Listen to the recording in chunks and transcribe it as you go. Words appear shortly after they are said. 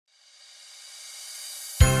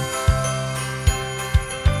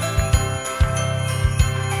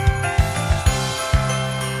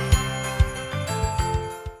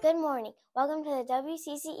Welcome to the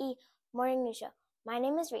WCCE Morning News Show. My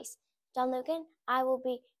name is Reese. John Lucan, I will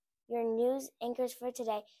be your news anchors for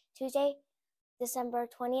today, Tuesday, December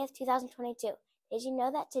 20th, 2022. Did you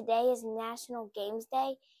know that today is National Games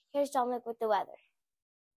Day? Here's John Luke with the weather.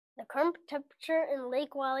 The current temperature in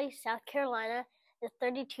Lake Wylie, South Carolina is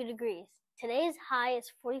 32 degrees. Today's high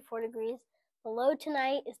is 44 degrees. The low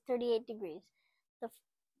tonight is 38 degrees.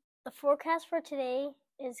 The forecast for today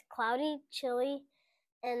is cloudy, chilly,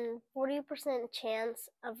 and 40% chance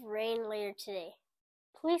of rain later today.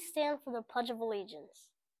 Please stand for the Pledge of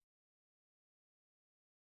Allegiance.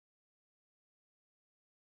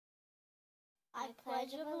 I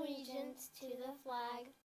pledge allegiance to the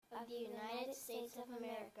flag of the United States of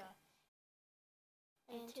America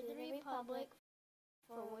and to the republic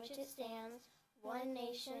for which it stands, one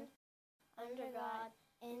nation, under God,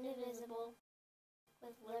 indivisible,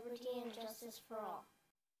 with liberty and justice for all.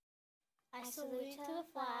 I salute to the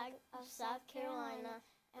flag of South Carolina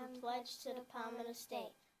and pledge to the Commonwealth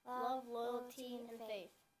State, love, loyalty, and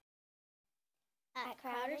faith. At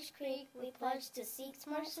Crowder's Creek, we pledge to seek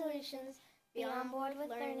smart solutions, be on board with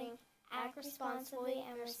learning, act responsibly,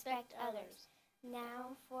 and respect others.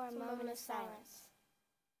 Now for a moment of silence.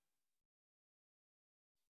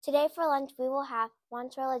 Today for lunch, we will have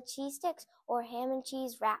mozzarella cheese sticks or ham and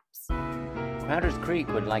cheese wraps. Crowder's Creek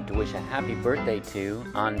would like to wish a happy birthday to,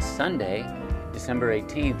 on Sunday, December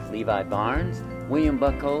 18th, Levi Barnes, William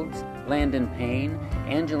Buckholz, Landon Payne,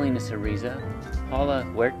 Angelina Cereza, Paula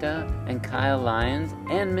Huerta, and Kyle Lyons,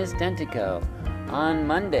 and Miss Dentico. On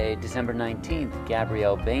Monday, December 19th,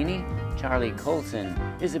 Gabrielle Bainey, Charlie Colson,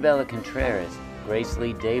 Isabella Contreras, Grace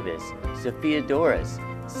Lee Davis, Sophia Doris,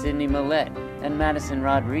 Sydney Millette, and Madison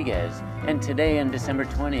Rodriguez. And today on December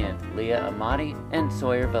 20th, Leah Amati and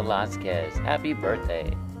Sawyer Velasquez. Happy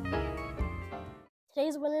birthday.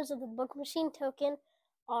 Today's winners of the Book Machine token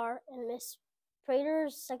are in Miss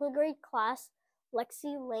Prater's second grade class,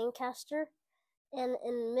 Lexi Lancaster, and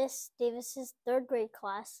in Miss Davis's third grade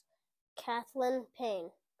class, Kathleen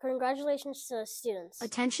Payne. Congratulations to the students.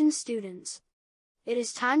 Attention students. It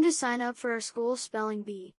is time to sign up for our school spelling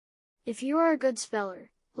bee. If you are a good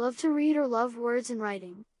speller, love to read or love words and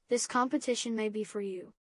writing, this competition may be for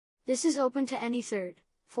you. This is open to any 3rd,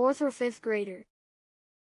 4th, or 5th grader.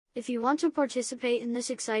 If you want to participate in this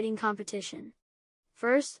exciting competition,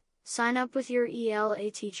 first, sign up with your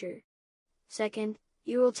ELA teacher. Second,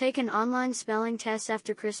 you will take an online spelling test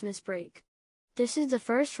after Christmas break. This is the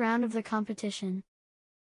first round of the competition.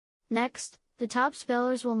 Next, the top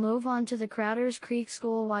spellers will move on to the Crowder's Creek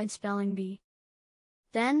School-wide spelling bee.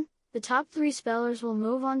 Then, the top 3 spellers will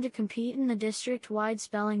move on to compete in the district-wide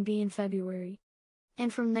spelling bee in February.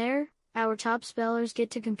 And from there, our top spellers get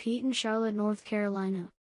to compete in Charlotte, North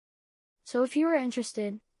Carolina. So if you are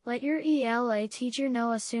interested, let your ELA teacher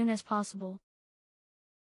know as soon as possible.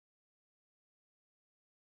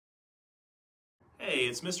 Hey,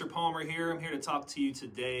 it's Mr. Palmer here. I'm here to talk to you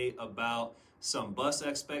today about some bus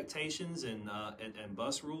expectations and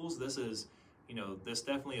bus rules. This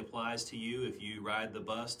definitely applies to you if you ride the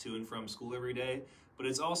bus to and from school every day, but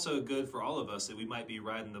it's also good for all of us that we might be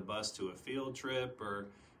riding the bus to a field trip, or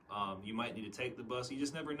you might need to take the bus. You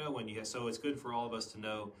just never know when so it's good for all of us to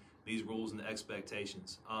know these rules and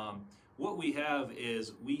expectations. What we have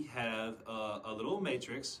is a little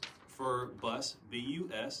matrix for bus,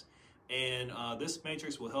 B-U-S, and this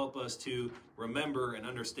matrix will help us to remember and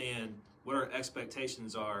understand what our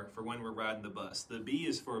expectations are for when we're riding the bus. The B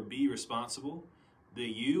is for be responsible, the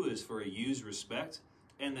U is for use respect,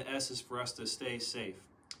 and the S is for us to stay safe.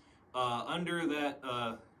 Under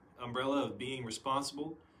that umbrella of being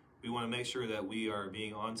responsible, we want to make sure that we are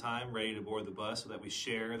being on time, ready to board the bus, so that we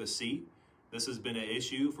share the seat. This has been an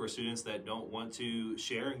issue for students that don't want to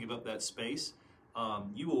share and give up that space.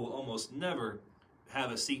 You will almost never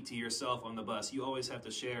have a seat to yourself on the bus. You always have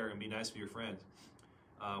to share and be nice with your friends.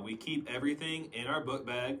 We keep everything in our book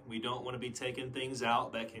bag. We don't want to be taking things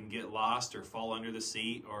out that can get lost or fall under the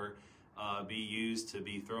seat or be used to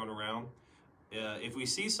be thrown around. If we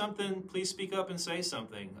see something, please speak up and say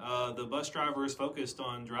something. The bus driver is focused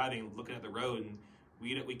on driving, looking at the road, and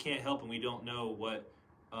we can't help and we don't know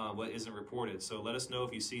what isn't reported. So let us know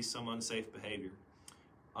if you see some unsafe behavior.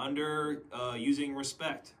 Under using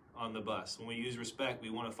respect on the bus. When we use respect,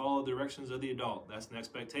 we want to follow the directions of the adult. That's an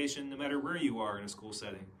expectation no matter where you are in a school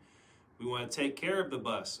setting. We want to take care of the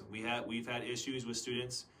bus. We've had issues with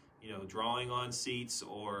students, drawing on seats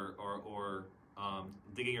or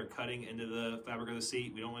digging or cutting into the fabric of the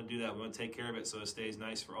seat. We don't want to do that. We want to take care of it so it stays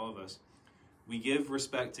nice for all of us. We give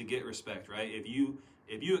respect to get respect, right? If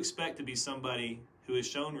you expect to be somebody who is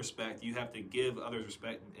shown respect, you have to give others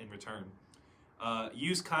respect in return.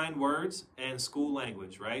 Use kind words and school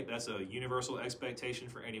language, right? That's a universal expectation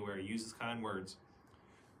for anywhere. Use kind words.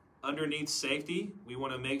 Underneath safety, we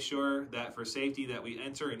want to make sure that for safety that we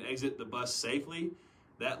enter and exit the bus safely.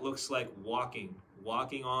 That looks like walking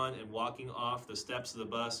on and walking off the steps of the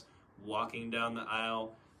bus, walking down the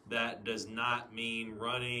aisle. That does not mean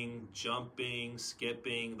running, jumping,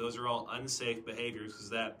 skipping. Those are all unsafe behaviors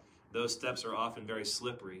because those steps are often very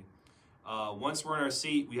slippery. Once we're in our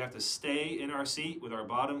seat, we have to stay in our seat with our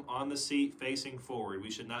bottom on the seat facing forward.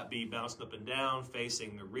 We should not be bouncing up and down,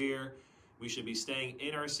 facing the rear. We should be staying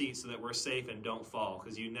in our seat so that we're safe and don't fall,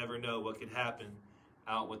 because you never know what could happen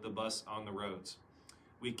out with the bus on the roads.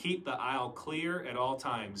 We keep the aisle clear at all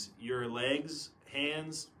times. Your legs,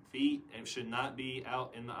 hands, feet should not be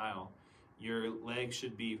out in the aisle. Your legs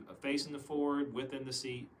should be facing the forward, within the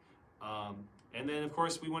seat. And then, of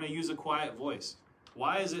course, we want to use a quiet voice.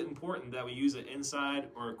 Why is it important that we use an inside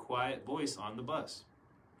or a quiet voice on the bus?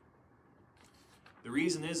 The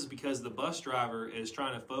reason is because the bus driver is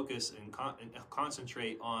trying to focus and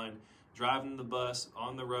concentrate on driving the bus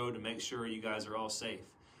on the road to make sure you guys are all safe.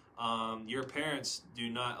 Your parents do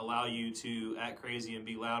not allow you to act crazy and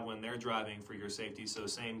be loud when they're driving for your safety, so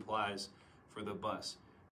same applies for the bus.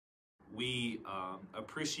 We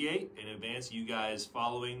appreciate in advance you guys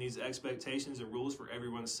following these expectations and rules for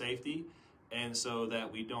everyone's safety, and so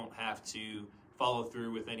that we don't have to follow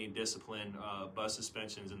through with any discipline, bus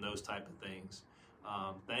suspensions, and those type of things.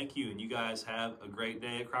 Thank you, and you guys have a great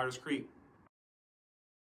day at Crowder's Creek.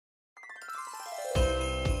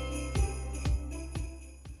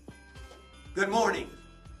 Good morning.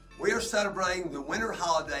 We are celebrating the winter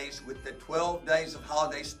holidays with the 12 Days of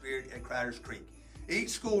Holiday Spirit at Crowder's Creek. Each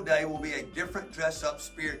school day will be a different dress-up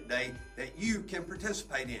spirit day that you can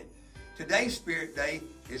participate in. Today's Spirit Day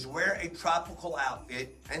is wear a tropical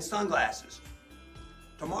outfit and sunglasses.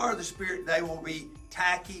 Tomorrow the Spirit Day will be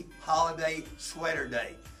Tacky Holiday Sweater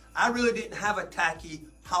Day. I really didn't have a tacky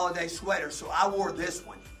holiday sweater, so I wore this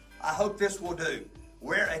one. I hope this will do.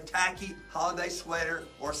 Wear a tacky holiday sweater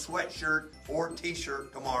or sweatshirt or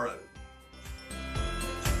t-shirt tomorrow.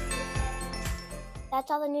 That's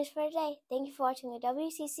all the news for today. Thank you for watching the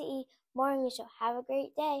WCCE Morning News Show. Have a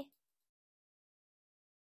great day.